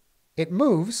see it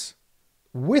moves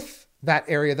with that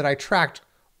area that I tracked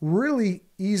really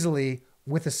easily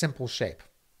with a simple shape.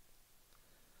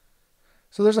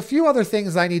 So there's a few other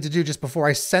things I need to do just before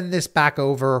I send this back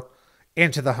over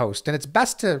into the host. And it's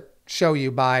best to show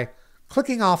you by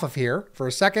clicking off of here for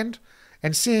a second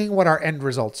and seeing what our end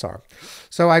results are.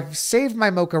 So I've saved my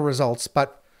Mocha results,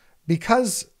 but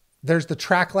because there's the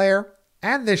track layer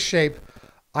and this shape,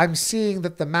 I'm seeing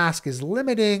that the mask is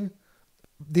limiting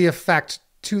the effect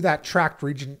to that tracked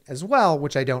region as well,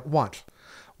 which I don't want.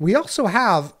 We also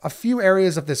have a few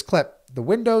areas of this clip, the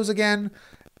windows again,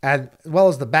 as well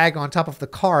as the bag on top of the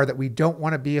car, that we don't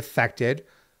want to be affected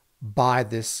by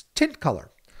this tint color.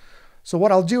 So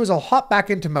what I'll do is I'll hop back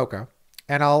into Mocha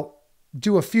and I'll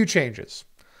do a few changes.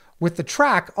 With the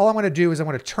track, all I'm going to do is I'm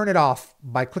going to turn it off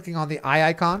by clicking on the eye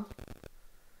icon.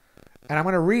 And I'm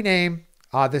going to rename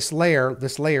this layer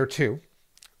 2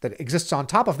 that exists on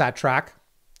top of that track,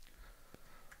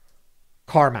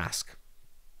 car mask.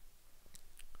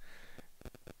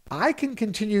 I can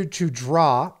continue to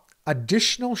draw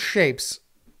additional shapes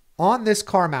on this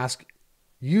car mask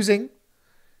using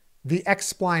the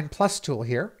X-Spline Plus tool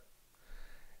here.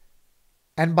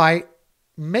 And by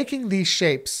making these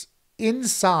shapes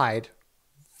inside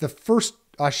the first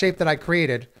shape that I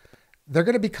created, they're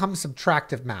going to become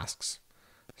subtractive masks.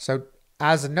 So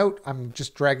as a note, I'm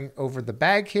just dragging over the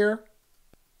bag here,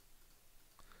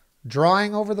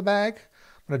 drawing over the bag.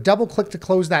 I'm going to double click to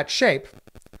close that shape.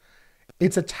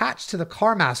 It's attached to the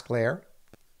car mask layer.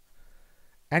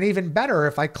 And even better,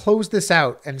 if I close this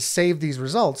out and save these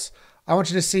results, I want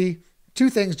you to see two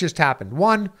things just happened.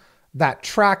 One, that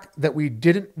track that we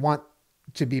didn't want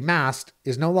to be masked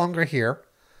is no longer here.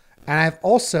 And I've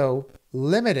also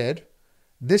limited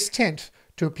this tint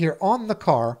to appear on the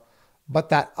car, but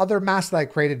that other mask that I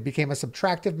created became a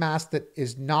subtractive mask that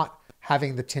is not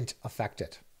having the tint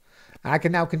affected. And I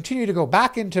can now continue to go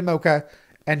back into Mocha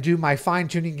and do my fine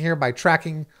tuning here by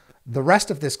tracking the rest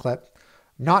of this clip,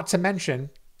 not to mention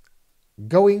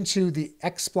going to the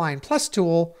X-Spline Plus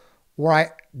tool where I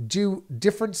do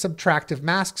different subtractive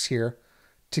masks here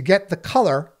to get the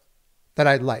color that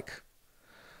I'd like.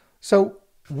 So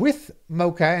with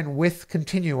Mocha and with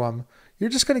Continuum, you're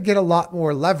just going to get a lot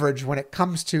more leverage when it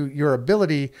comes to your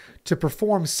ability to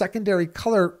perform secondary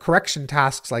color correction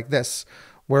tasks like this,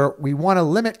 where we want to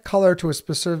limit color to a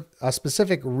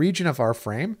specific region of our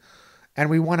frame, and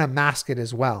we want to mask it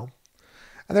as well.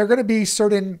 And there are going to be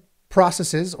certain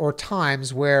processes or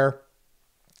times where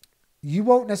you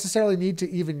won't necessarily need to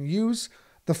even use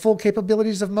the full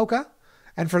capabilities of Mocha.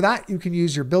 And for that, you can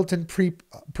use your built-in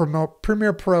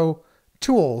Premiere Pro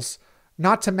tools,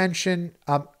 not to mention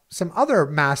some other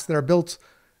masks that are built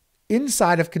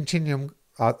inside of Continuum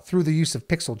through the use of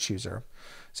Pixel Chooser.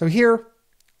 So here,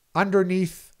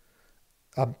 underneath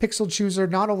Pixel Chooser,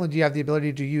 not only do you have the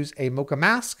ability to use a Mocha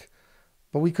mask,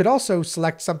 but we could also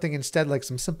select something instead, like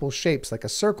some simple shapes like a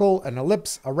circle, an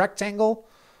ellipse, a rectangle,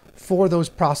 for those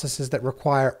processes that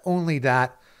require only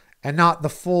that and not the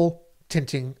full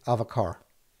tinting of a car.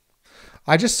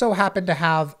 I just so happen to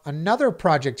have another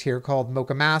project here called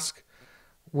Mocha Mask,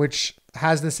 which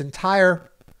has this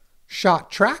entire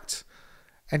shot tracked.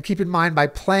 And keep in mind, by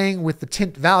playing with the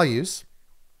tint values,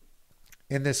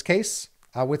 in this case,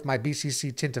 with my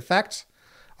BCC tint effect,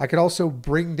 I could also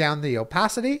bring down the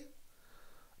opacity,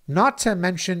 not to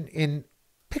mention in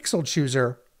Pixel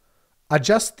Chooser,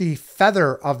 adjust the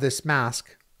feather of this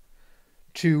mask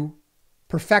to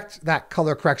perfect that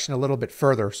color correction a little bit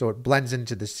further so it blends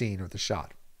into the scene or the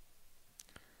shot.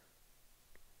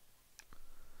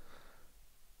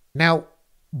 Now,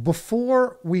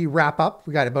 before we wrap up,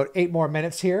 we got about 8 more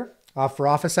minutes here for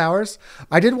office hours.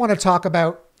 I did want to talk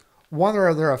about one or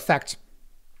other effect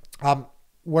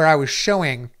where I was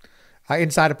showing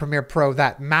inside of Premiere Pro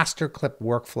that master clip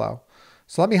workflow.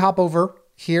 So let me hop over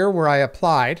here where I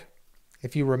applied,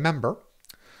 if you remember,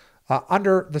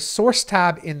 under the source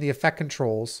tab in the effect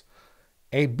controls,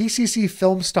 a BCC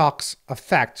film stocks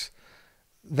effect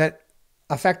that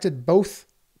affected both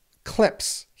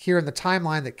clips here in the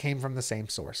timeline that came from the same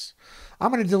source.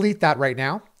 I'm going to delete that right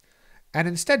now and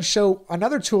instead show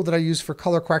another tool that I use for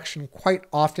color correction quite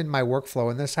often in my workflow,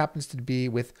 and this happens to be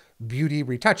with beauty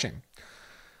retouching.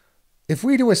 If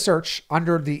we do a search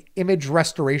under the image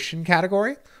restoration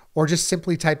category, or just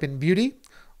simply type in beauty,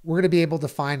 we're going to be able to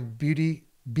find beauty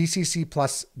BCC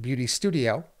plus Beauty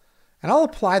Studio, and I'll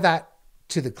apply that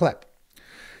to the clip.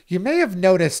 You may have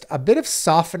noticed a bit of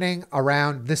softening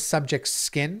around this subject's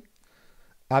skin.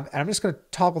 And I'm just going to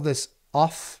toggle this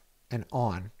off and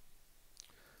on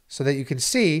so that you can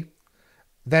see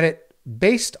that it,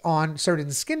 based on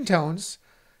certain skin tones,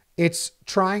 it's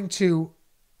trying to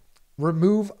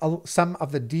remove some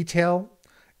of the detail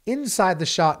inside the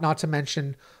shot, not to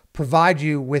mention provide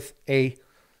you with a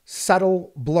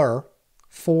subtle blur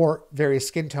for various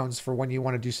skin tones for when you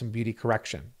want to do some beauty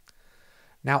correction.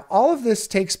 Now, all of this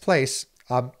takes place,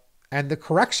 and the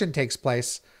correction takes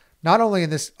place not only in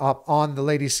this on the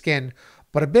lady's skin,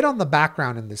 but a bit on the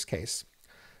background in this case.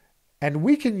 And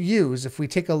we can use, if we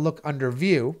take a look under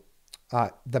view,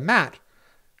 the matte,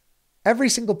 every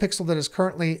single pixel that is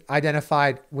currently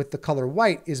identified with the color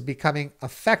white is becoming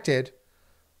affected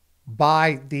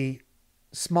by the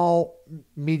small,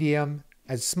 medium,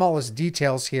 as small as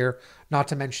details here, not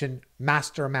to mention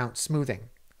master amount smoothing.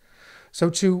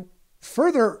 So to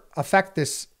further affect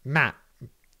this matte,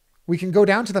 we can go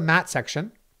down to the matte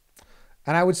section.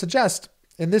 And I would suggest,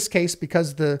 in this case,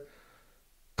 because the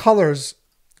colors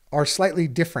are slightly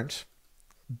different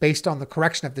based on the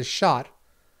correction of this shot,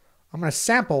 I'm going to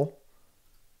sample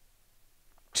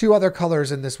 2 other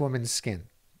colors in this woman's skin.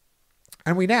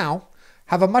 And we now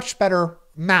have a much better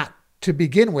matte to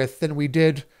begin with than we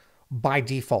did by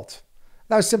default.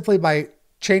 That was simply by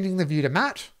changing the view to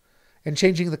matte and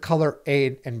changing the color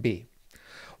A and B.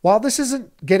 While this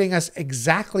isn't getting us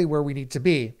exactly where we need to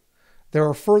be, there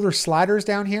are further sliders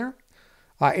down here,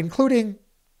 including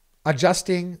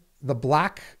adjusting the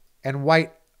black and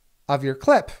white of your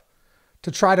clip to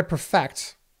try to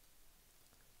perfect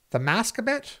the mask a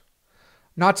bit,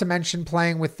 not to mention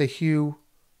playing with the hue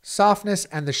softness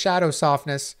and the shadow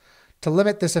softness to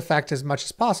limit this effect as much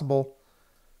as possible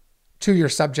to your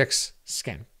subject's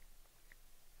skin.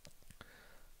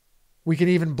 We can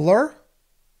even blur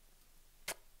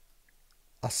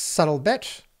a subtle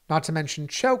bit, not to mention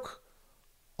choke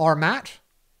or matte,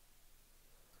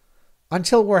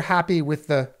 until we're happy with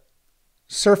the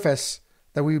surface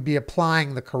that we would be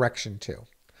applying the correction to.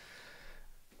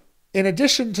 In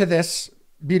addition to this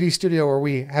Beauty Studio where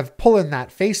we have pull in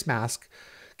that face mask,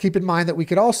 keep in mind that we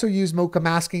could also use Mocha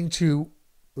Masking to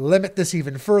limit this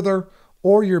even further,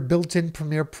 or your built-in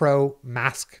Premiere Pro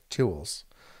mask tools.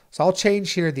 So I'll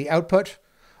change here the output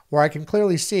where I can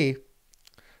clearly see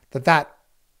that that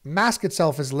mask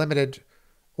itself is limited,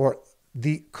 or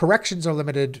the corrections are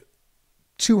limited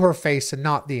to her face and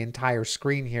not the entire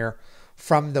screen here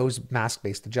from those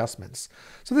mask-based adjustments.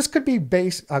 So this could be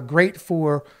great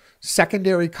for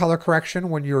secondary color correction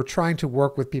when you're trying to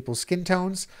work with people's skin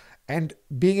tones, and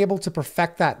being able to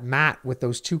perfect that matte with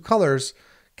those 2 colors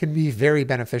can be very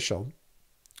beneficial.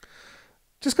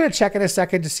 Just going to check in a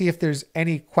second to see if there's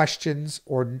any questions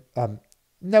or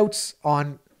notes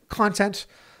on content,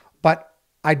 but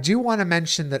I do want to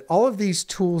mention that all of these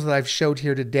tools that I've showed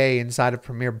here today inside of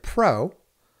Premiere Pro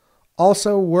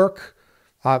also work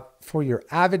for your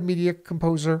Avid Media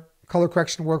Composer color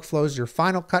correction workflows, your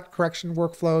Final Cut correction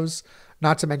workflows,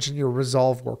 not to mention your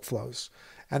Resolve workflows.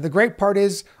 And the great part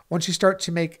is, once you start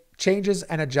to make changes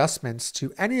and adjustments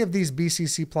to any of these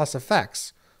BCC Plus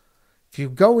effects, if you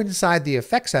go inside the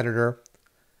effects editor,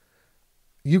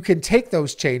 you can take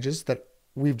those changes that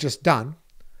we've just done,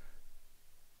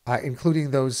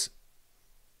 including those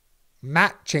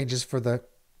matte changes for the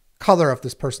color of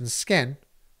this person's skin,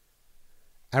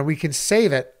 and we can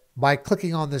save it by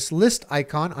clicking on this list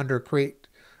icon under Create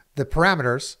the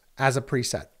Parameters as a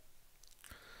preset.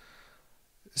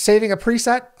 Saving a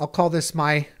preset, I'll call this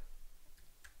my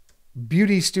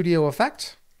Beauty Studio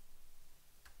effect.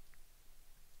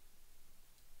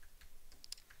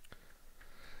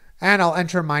 And I'll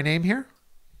enter my name here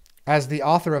as the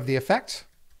author of the effect.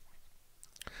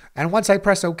 And once I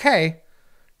press OK,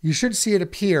 you should see it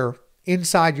appear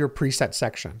inside your preset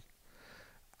section.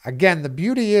 Again, the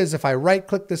beauty is if I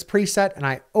right-click this preset and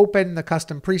I open the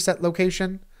custom preset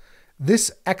location,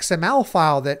 this XML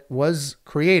file that was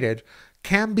created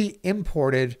can be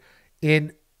imported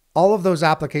in all of those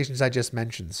applications I just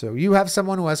mentioned. So you have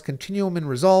someone who has Continuum and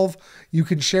Resolve, you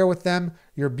can share with them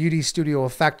your Beauty Studio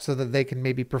effect so that they can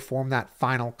maybe perform that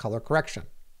final color correction.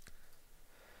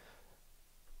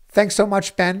 Thanks so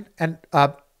much, Ben. And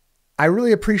I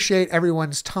really appreciate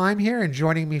everyone's time here and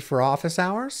joining me for office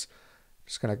hours. I'm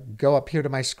just going to go up here to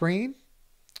my screen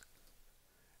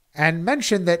and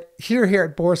mention that here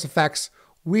at Boris FX,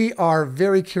 we are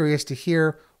very curious to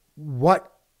hear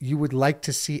what you would like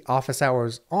to see office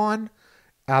hours on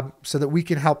so that we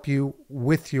can help you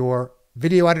with your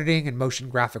video editing and motion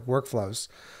graphic workflows.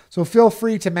 So feel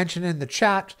free to mention in the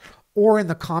chat or in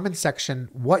the comment section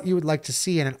what you would like to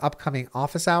see in an upcoming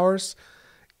office hours.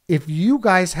 If you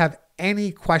guys have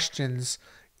any questions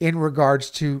in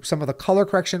regards to some of the color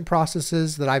correction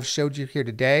processes that I've showed you here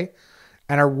today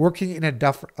and are working in a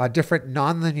different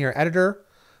nonlinear editor,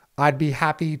 I'd be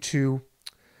happy to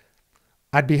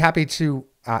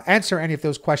answer any of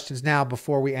those questions now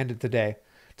before we end it today.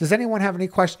 Does anyone have any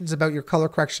questions about your color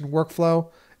correction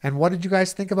workflow? And what did you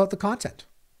guys think about the content?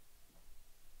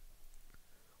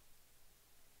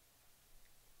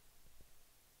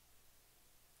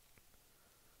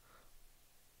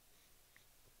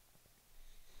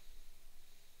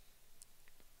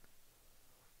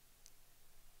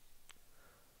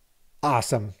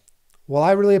 Awesome. Well,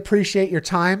 I really appreciate your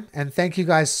time, and thank you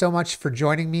guys so much for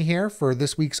joining me here for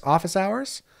this week's office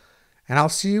hours. And I'll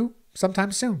see you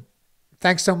sometime soon.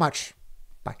 Thanks so much.